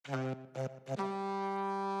Hey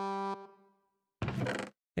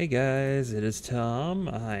guys, it is Tom.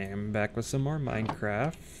 I am back with some more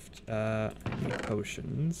Minecraft. I need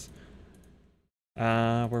potions.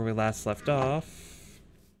 Where we last left off,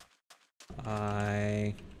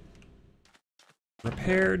 I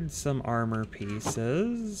repaired some armor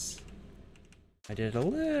pieces. I did a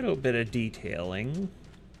little bit of detailing.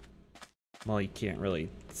 Well, you can't really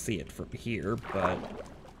see it from here, but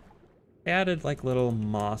I added like little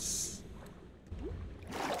moss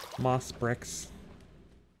bricks.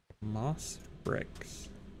 Moss bricks.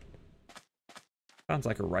 Sounds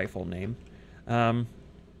like a rifle name.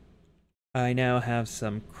 I now have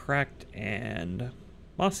some cracked and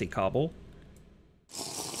mossy cobble.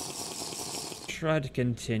 Try to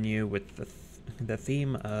continue with the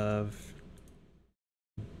theme of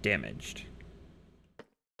damaged.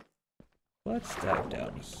 Let's dive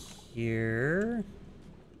down here.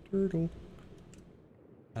 Turtle.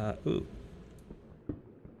 Ooh.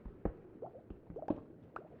 I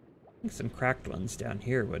think some cracked ones down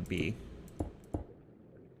here would be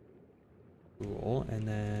cool. And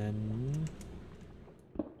then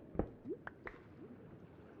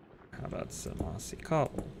how about some mossy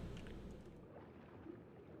cobble?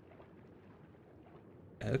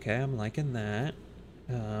 Okay, I'm liking that.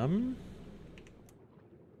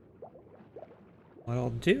 What I'll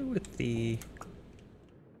do with the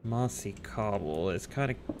mossy cobble is kind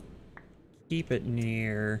of keep it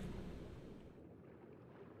near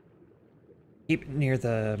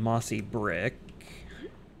the mossy brick.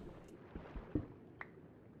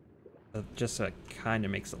 Just so it kind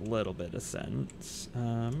of makes a little bit of sense.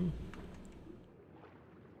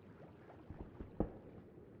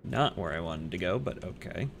 Not where I wanted to go, but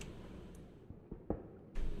okay.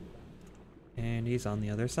 And he's on the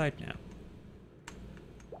other side now.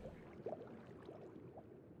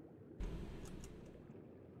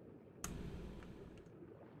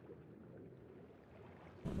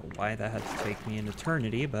 I don't know why that had to take me an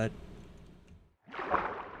eternity, but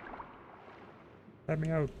let me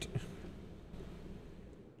out.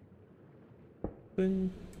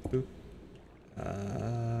 Boom, boop.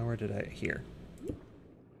 Where did I? Here.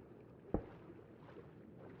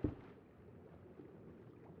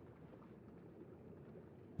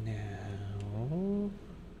 Now.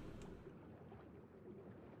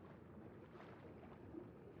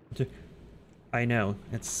 I know,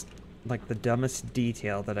 it's like the dumbest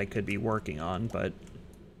detail that I could be working on, but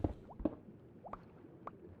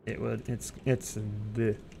it's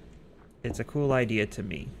a cool idea to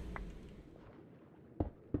me.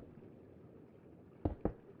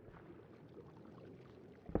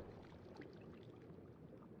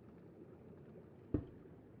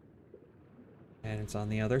 And it's on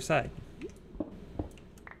the other side.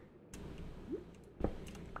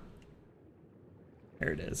 There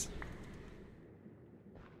it is.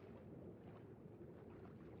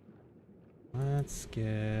 Let's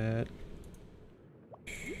get...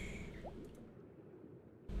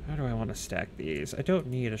 How do I want to stack these? I don't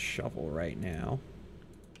need a shovel right now.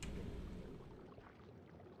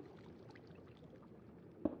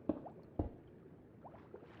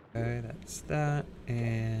 Okay, that's that,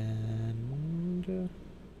 and...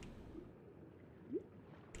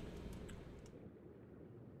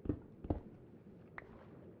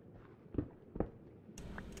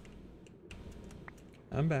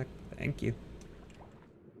 I'm back. Thank you.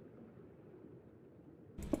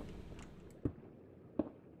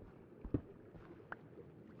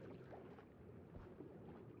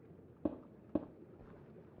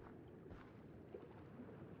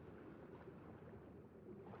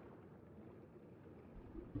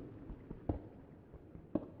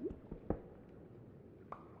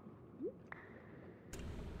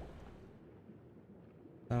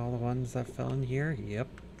 All the ones that fell in here? Yep.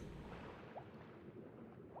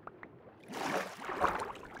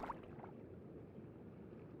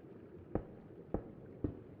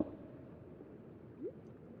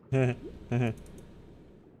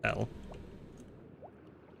 L.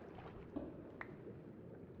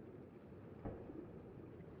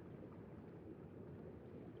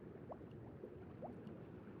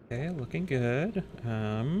 Okay, looking good.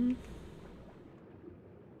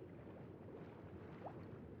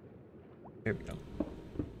 Here we go.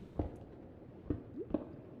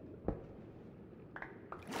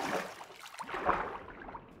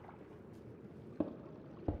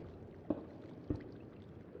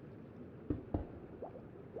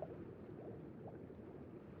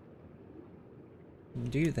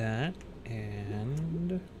 Do that,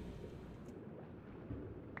 and...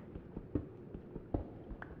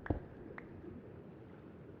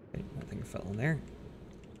 Okay, nothing fell in there.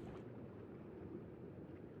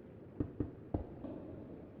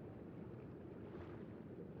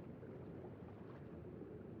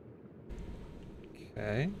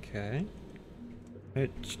 Okay, okay.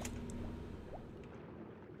 It...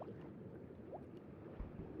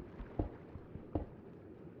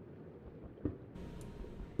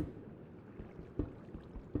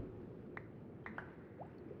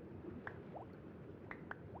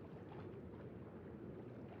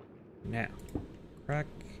 Now, crack,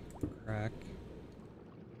 crack.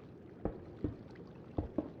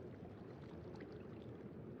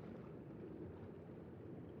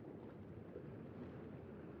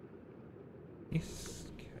 Yes,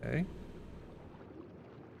 okay.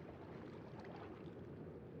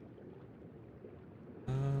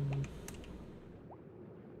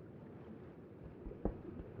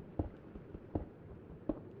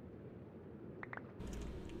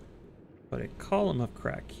 Put a column of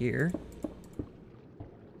crack here.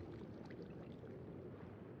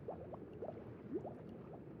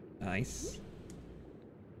 Nice.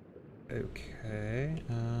 Okay,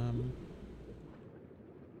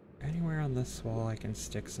 anywhere on this wall I can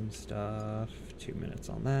stick some stuff. 2 minutes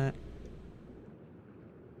on that.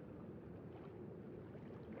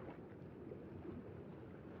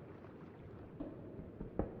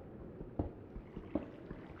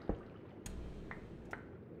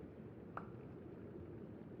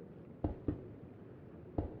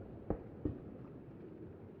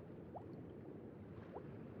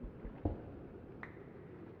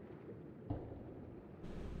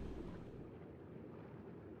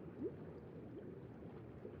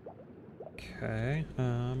 Okay,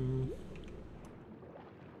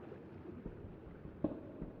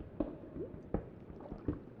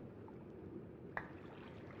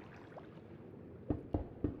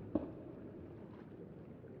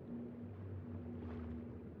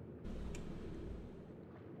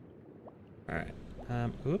 alright,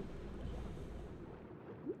 oop.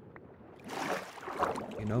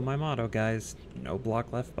 You know my motto, guys. No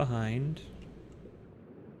block left behind.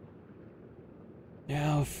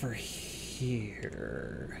 Now for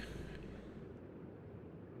here.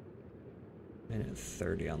 Minute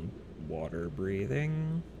 30 on water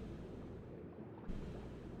breathing.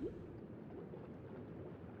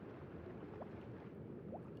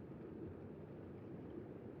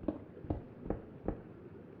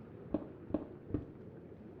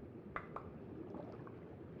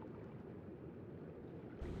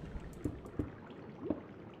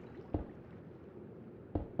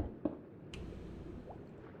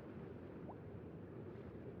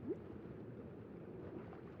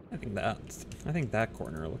 I think that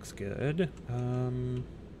corner looks good. Oh,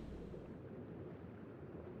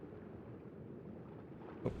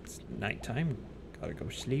 it's nighttime. Gotta go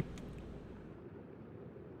sleep.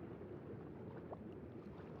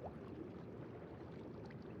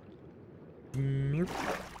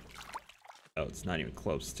 Oh, it's not even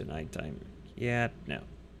close to nighttime yet. No.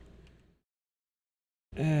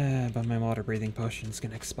 But my water breathing potion's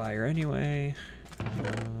gonna expire anyway.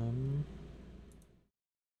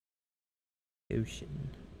 Ocean.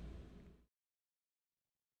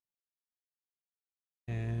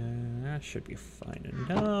 And that should be fine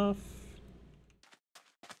enough.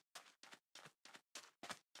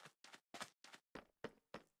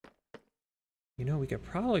 You know, we could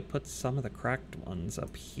probably put some of the cracked ones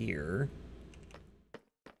up here.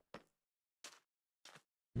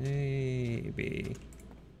 Maybe.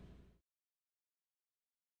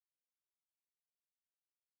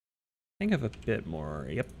 Think of a bit more.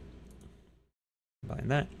 Yep. Combine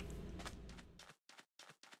that.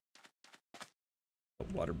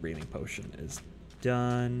 The water breathing potion is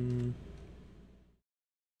done.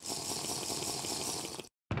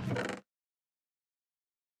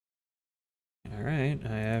 Alright,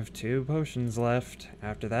 I have 2 potions left.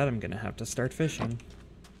 After that, I'm gonna have to start fishing.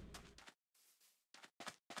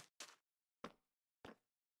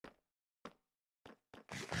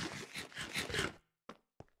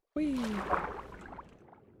 Whee!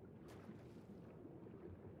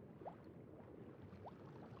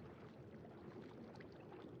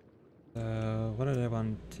 So, what did I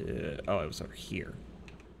want to... Oh, it was over here.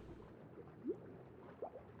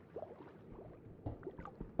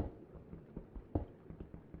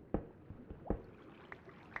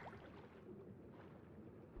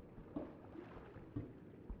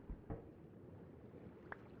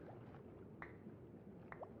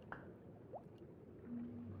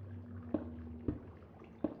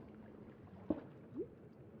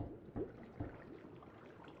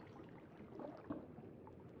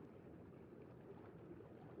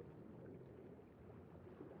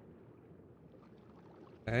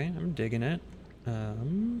 Okay, I'm digging it.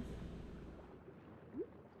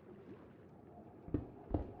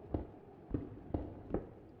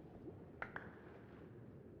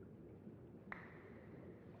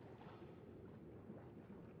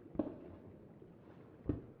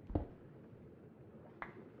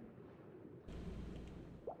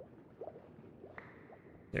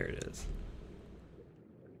 There it is.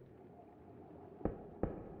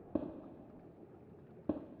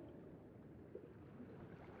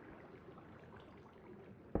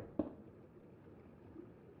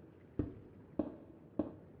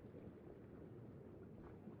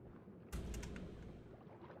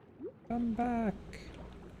 Come back.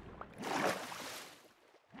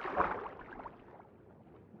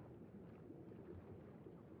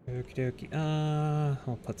 Okie dokie.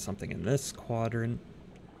 I'll put something in this quadrant.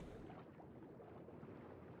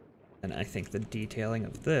 And I think the detailing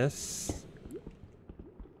of this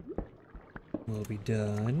will be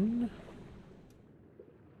done.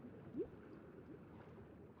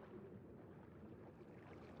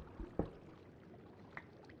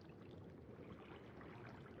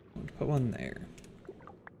 I'll put one there.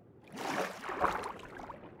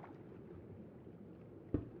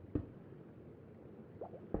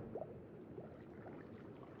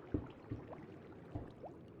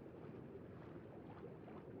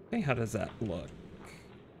 Okay, how does that look?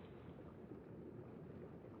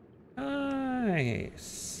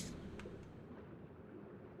 Nice.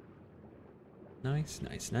 Nice,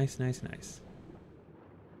 nice, nice, nice, nice.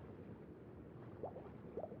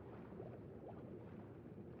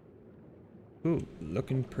 Ooh,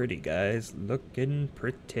 looking pretty, guys. Looking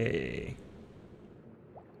pretty.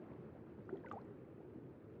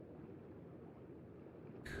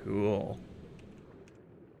 Cool.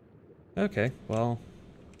 Okay, well,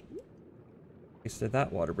 wasted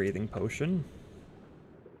that water breathing potion.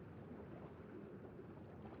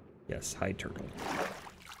 Yes, hi turtle.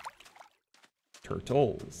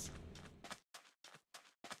 Turtles.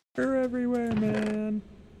 They're everywhere, man.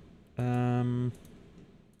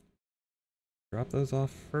 Drop those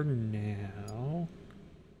off for now.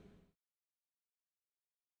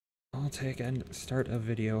 I'll take and start a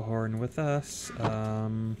video horn with us.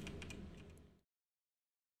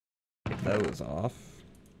 Take those off.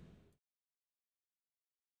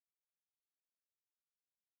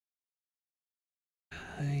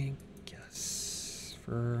 I guess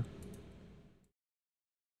for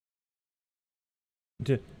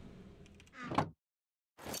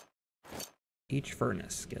each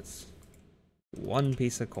furnace gets one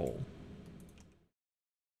piece of coal.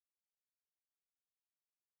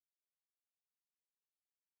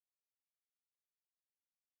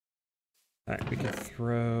 Alright, we could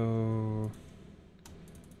throw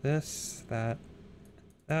this, that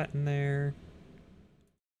in there.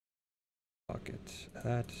 Bucket,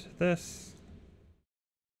 that, this.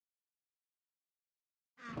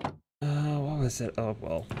 What was it? Oh,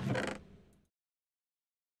 well.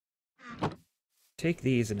 Take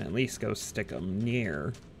these and at least go stick them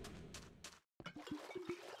near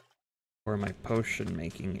where my potion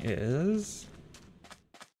making is.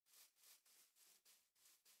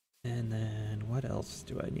 And then what else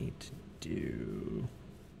do I need to do?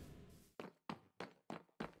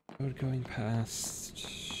 Road going past.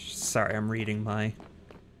 Sorry, I'm reading my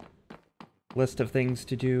list of things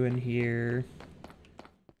to do in here.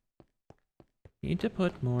 Need to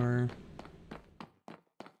put more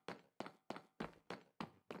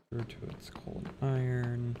to its coal and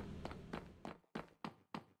iron.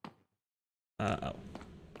 Oh.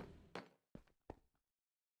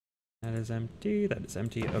 That is empty, that is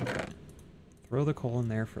empty, okay. Throw the coal in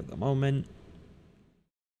there for the moment.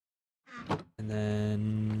 And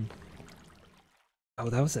then... Oh,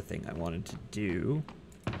 that was the thing I wanted to do.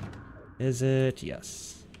 Is it?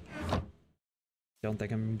 Yes. Don't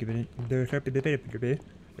think I'm giving it... I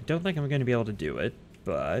don't think I'm going to be able to do it,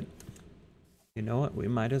 but... You know what? We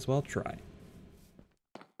might as well try.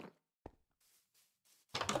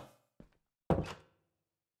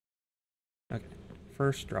 Okay.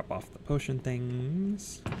 First, drop off the potion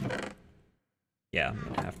things. Yeah,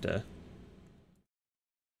 I'm gonna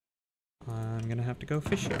have to go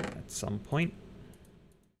fishing at some point.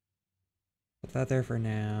 Put that there for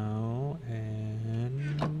now,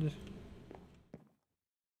 and...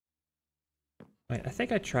 Wait, I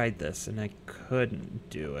think I tried this and I couldn't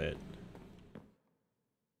do it.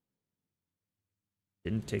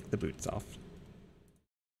 Didn't take the boots off.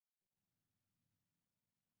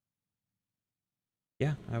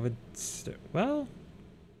 Yeah, I would well,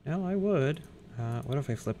 no, I would. What if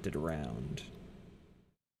I flipped it around?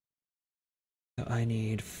 So I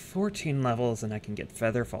need 14 levels and I can get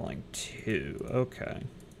feather falling 2. Okay.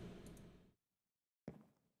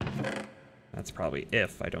 That's probably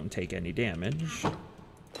if I don't take any damage.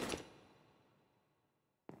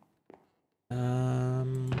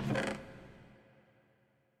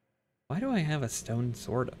 Why do I have a stone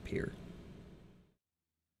sword up here?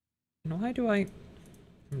 And why do I'm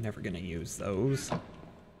never gonna use those.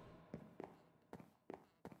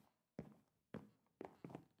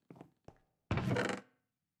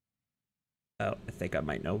 think I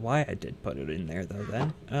might know why I did put it in there though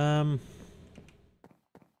then.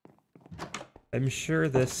 I'm sure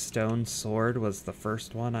this stone sword was the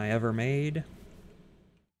first one I ever made,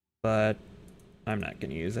 but I'm not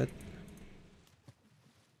gonna use it.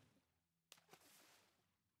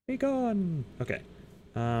 Be gone! Okay.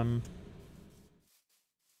 How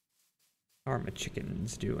are my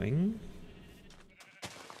chickens doing?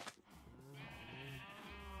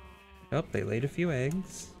 Oh, they laid a few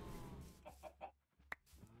eggs.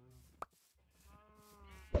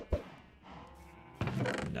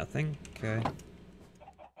 Nothing? Okay.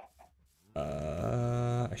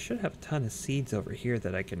 I should have a ton of seeds over here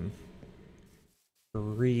that I can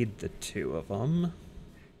breed the two of them.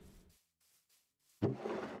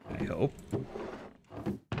 I hope.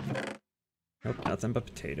 Nope, nothing but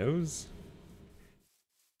potatoes.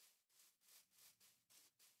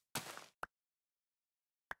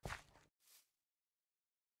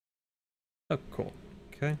 Oh, cool.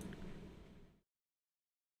 Okay.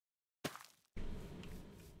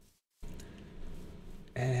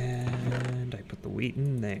 And I put the wheat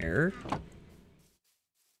in there.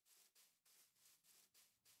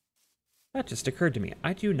 That just occurred to me.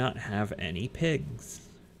 I do not have any pigs.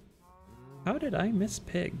 How did I miss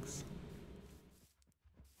pigs?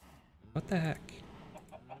 What the heck?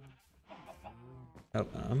 Oh,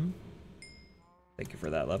 thank you for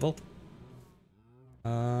that level.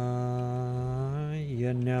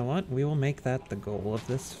 You know what? We will make that the goal of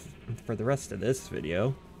this for the rest of this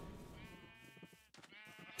video.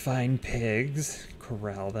 Find pigs,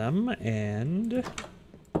 corral them, and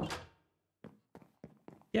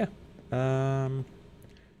yeah.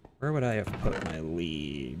 Where would I have put my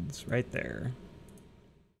leads? Right there.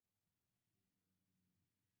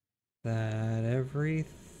 That everything.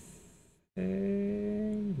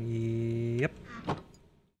 Yep.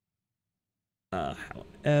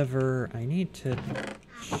 However, I need to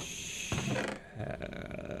check.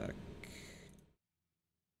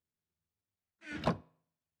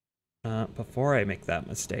 Before I make that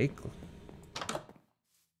mistake,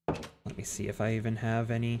 let me see if I even have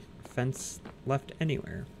any fence left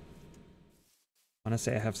anywhere. I want to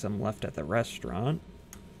say I have some left at the restaurant.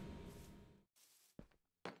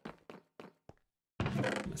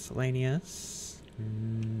 Miscellaneous.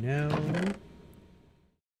 No.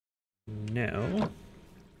 No.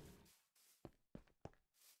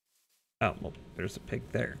 Oh, well, there's a pig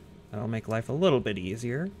there. That'll make life a little bit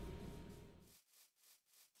easier.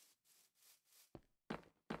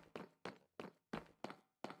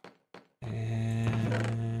 And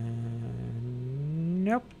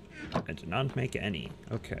nope. I did not make any.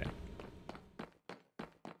 Okay.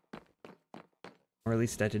 Or at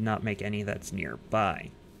least I did not make any that's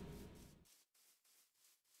nearby.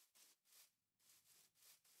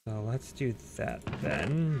 So let's do that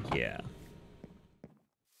then. Yeah.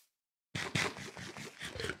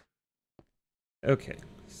 Okay.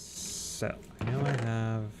 So I know I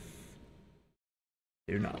have...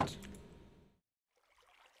 Do not.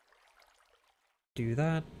 Do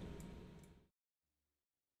that.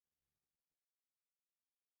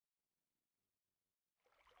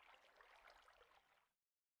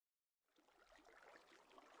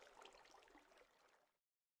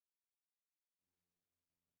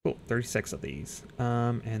 Cool, 36 of these.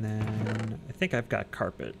 And then I think I've got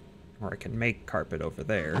carpet, or I can make carpet over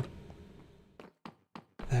there.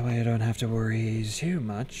 That way I don't have to worry too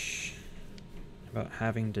much about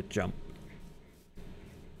having to jump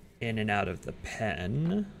in and out of the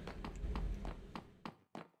pen.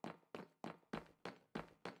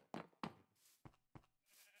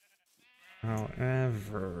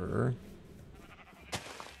 However,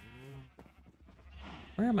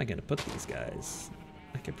 where am I going to put these guys?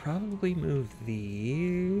 I could probably move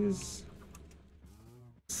these.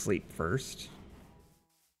 Sleep first.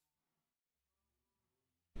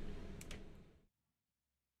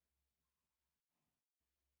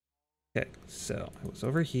 Okay, so I was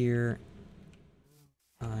over here.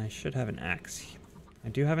 I should have an axe. I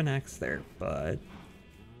do have an axe there, but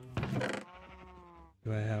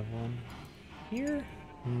do I have one here?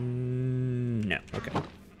 No, okay.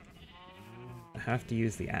 I have to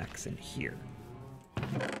use the axe in here.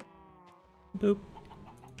 Boop.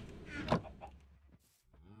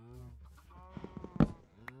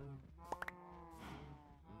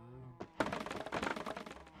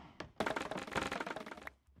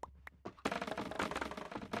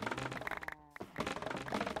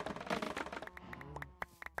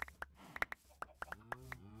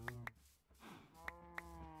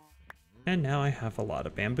 And now I have a lot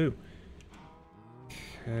of bamboo.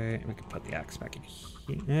 Okay, we can put the axe back in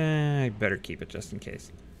here. I better keep it just in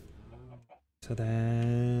case. So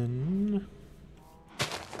then...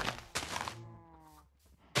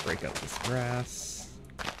 Break up this grass.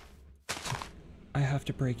 I have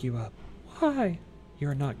to break you up. Why?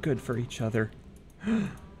 You're not good for each other.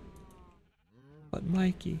 But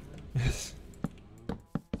Mikey...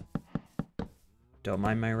 Don't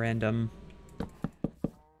mind my random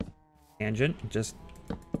tangent, just...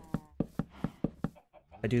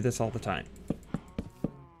 I do this all the time.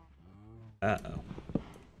 Uh-oh.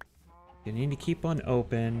 You need to keep one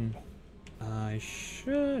open. I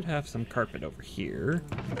should have some carpet over here.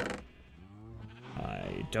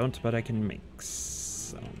 I don't, but I can make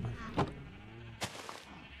some.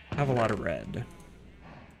 Have a lot of red.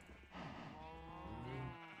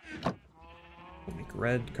 We'll make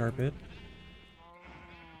red carpet.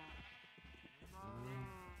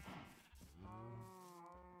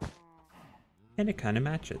 And it kind of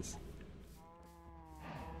matches.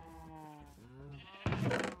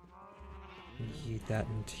 Get that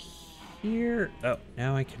into here. Oh,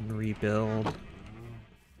 now I can rebuild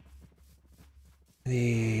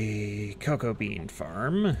the cocoa bean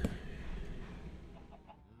farm.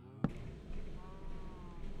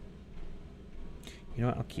 You know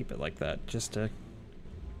what? I'll keep it like that just to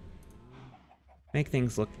make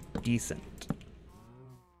things look decent.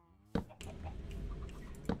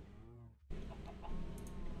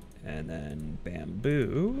 And then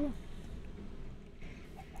bamboo.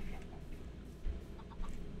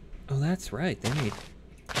 Oh, that's right. They made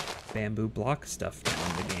bamboo block stuff now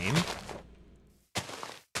in the game.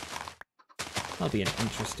 That'll be an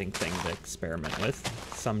interesting thing to experiment with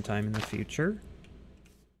sometime in the future.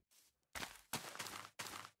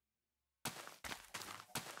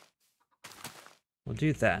 We'll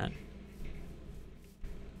do that.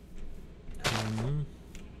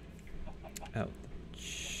 Oh,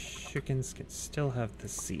 chickens can still have the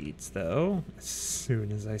seeds, though. As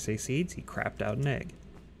soon as I say seeds, he crapped out an egg.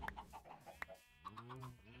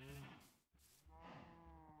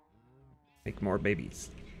 Make more babies.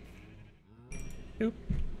 Oop.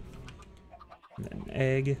 And then an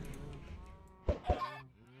egg.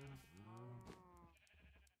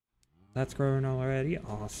 That's growing already.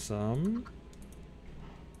 Awesome.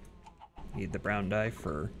 Need the brown dye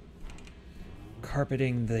for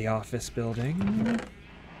carpeting the office building.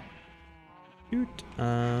 Shoot.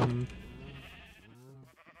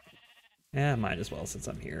 Yeah, might as well since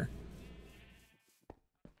I'm here.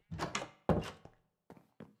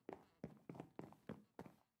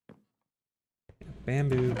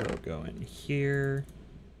 Bamboo will go in here.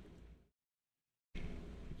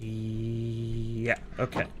 Yeah,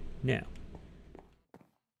 okay. Now.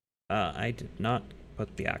 I did not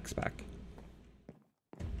put the axe back.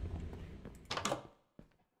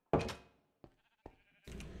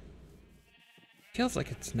 Feels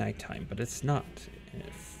like it's nighttime, but it's not.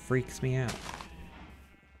 It freaks me out.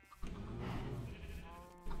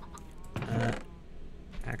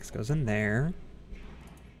 Axe goes in there.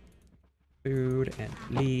 Food and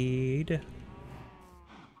lead.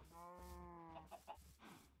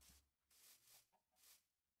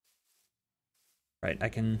 Right, I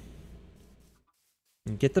can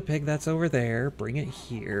get the pig that's over there, bring it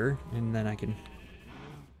here, and then I can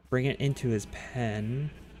bring it into his pen.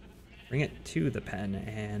 Bring it to the pen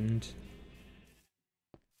and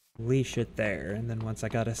leash it there. And then once I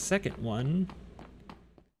got a second one,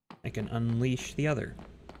 I can unleash the other.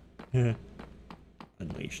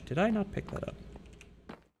 Unleash. Did I not pick that up?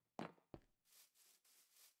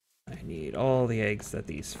 I need all the eggs that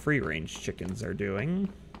these free-range chickens are doing.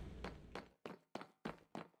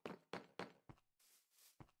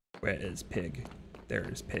 Where is Pig? There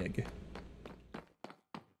is Pig.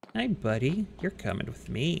 Hi, buddy. You're coming with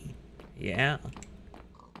me. Yeah.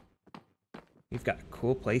 We've got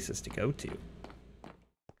cool places to go to.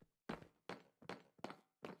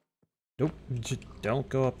 Nope, don't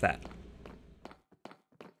go up that.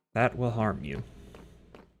 That will harm you.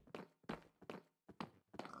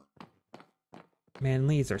 Man,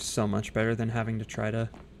 leads are so much better than having to try to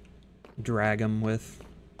drag them with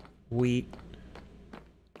wheat.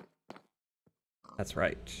 That's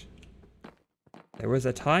right. There was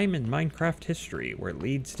a time in Minecraft history where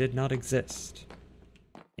leads did not exist,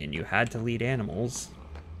 and you had to lead animals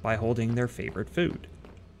by holding their favorite food.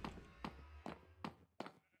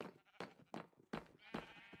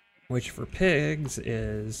 Which for pigs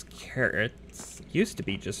is carrots. It used to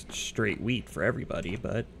be just straight wheat for everybody,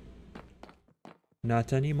 but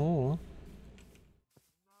not anymore.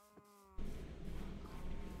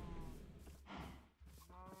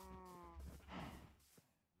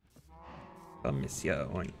 I'll miss you,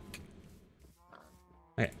 oink.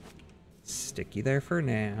 Okay, stick you there for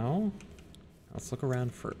now. Let's look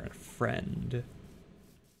around for a friend. If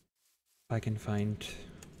I can find...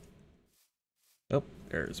 Oh,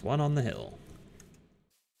 there's one on the hill.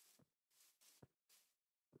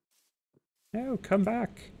 No, come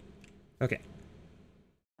back. Okay.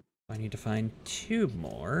 I need to find 2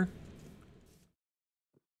 more.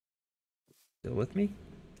 Still with me?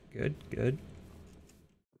 Good, good.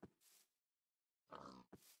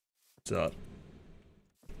 What's up?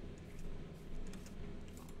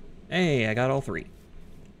 Hey, I got all 3.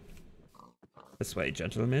 This way,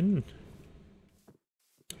 gentlemen.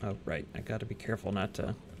 Oh, right. I gotta be careful not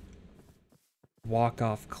to walk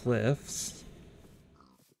off cliffs.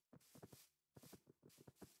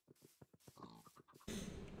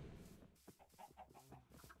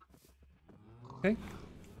 Okay.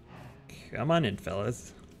 Come on in,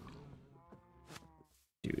 fellas.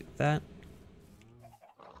 Do that.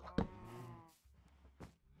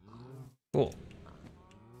 Cool.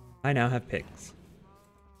 I now have pigs.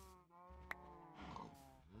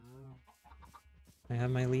 I have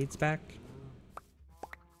my leads back.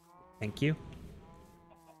 Thank you.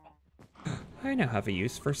 I now have a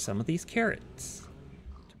use for some of these carrots.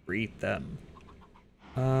 To breed them.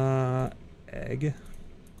 Egg.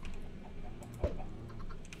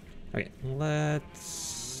 Okay,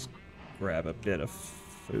 let's grab a bit of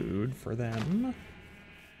food for them.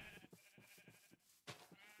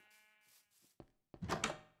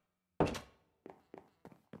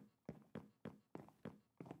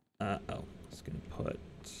 Uh-oh. Just gonna put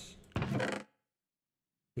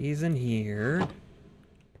these in here.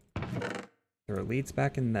 Throw leads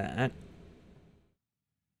back in that.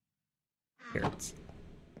 Carrots.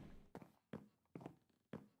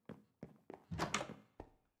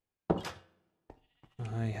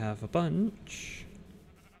 I have a bunch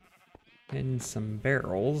in some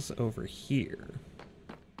barrels over here.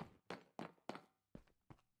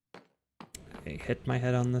 I hit my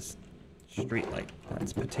head on this streetlight.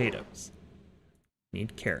 That's potatoes.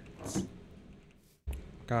 Need carrots.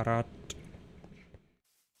 Got it.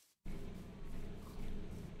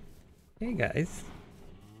 Hey guys.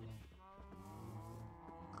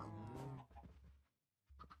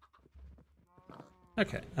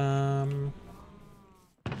 Okay, I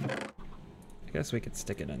guess we could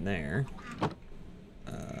stick it in there.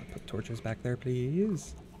 Put torches back there,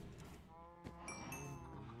 please.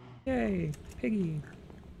 Yay, piggy.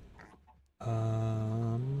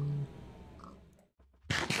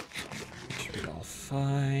 Should be all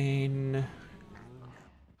fine.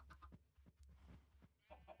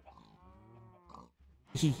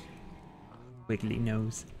 Hee. Wiggly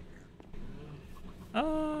nose.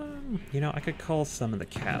 You know, I could call some of the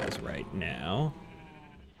cows right now.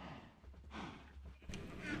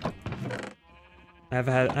 I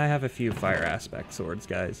have a few fire aspect swords,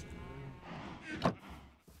 guys.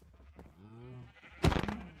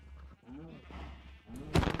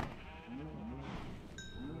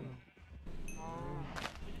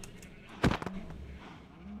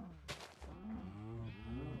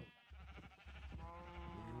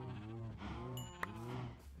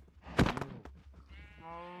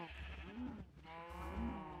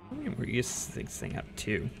 We're used to this thing up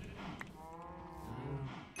too.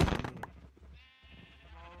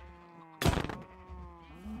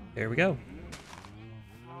 There we go.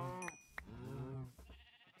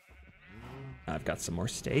 I've got some more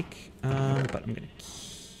steak, but I'm gonna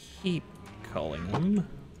keep culling them.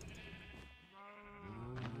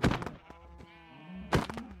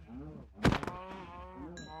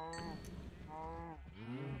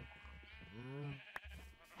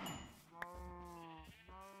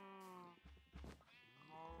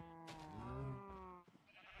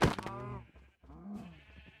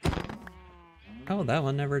 Oh, that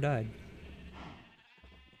one never died.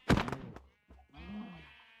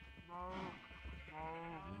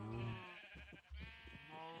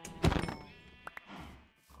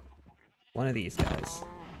 One of these guys.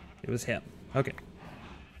 It was him. Okay.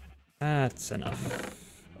 That's enough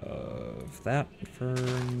of that for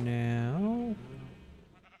now.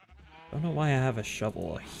 Don't know why I have a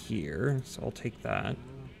shovel here, so I'll take that.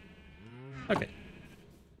 Okay.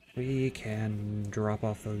 We can drop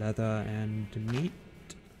off the leather and meat.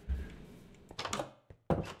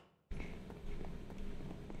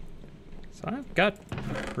 So I've got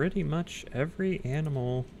pretty much every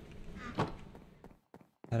animal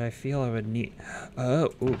that I feel I would need. Oh,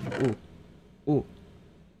 ooh.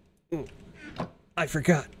 I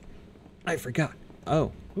forgot.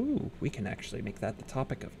 Oh, ooh, we can actually make that the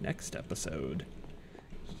topic of next episode.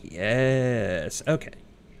 Yes, okay.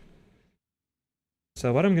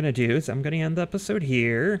 So what I'm gonna do is I'm gonna end the episode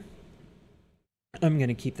here. I'm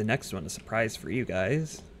gonna keep the next one a surprise for you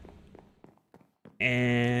guys.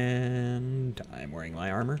 And I'm wearing my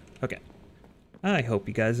armor. Okay. I hope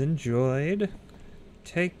you guys enjoyed.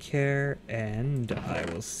 take care, and I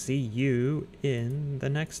will see you in the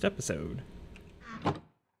next episode.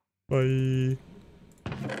 Bye.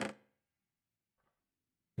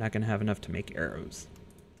 Not gonna have enough to make arrows.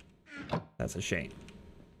 That's a shame.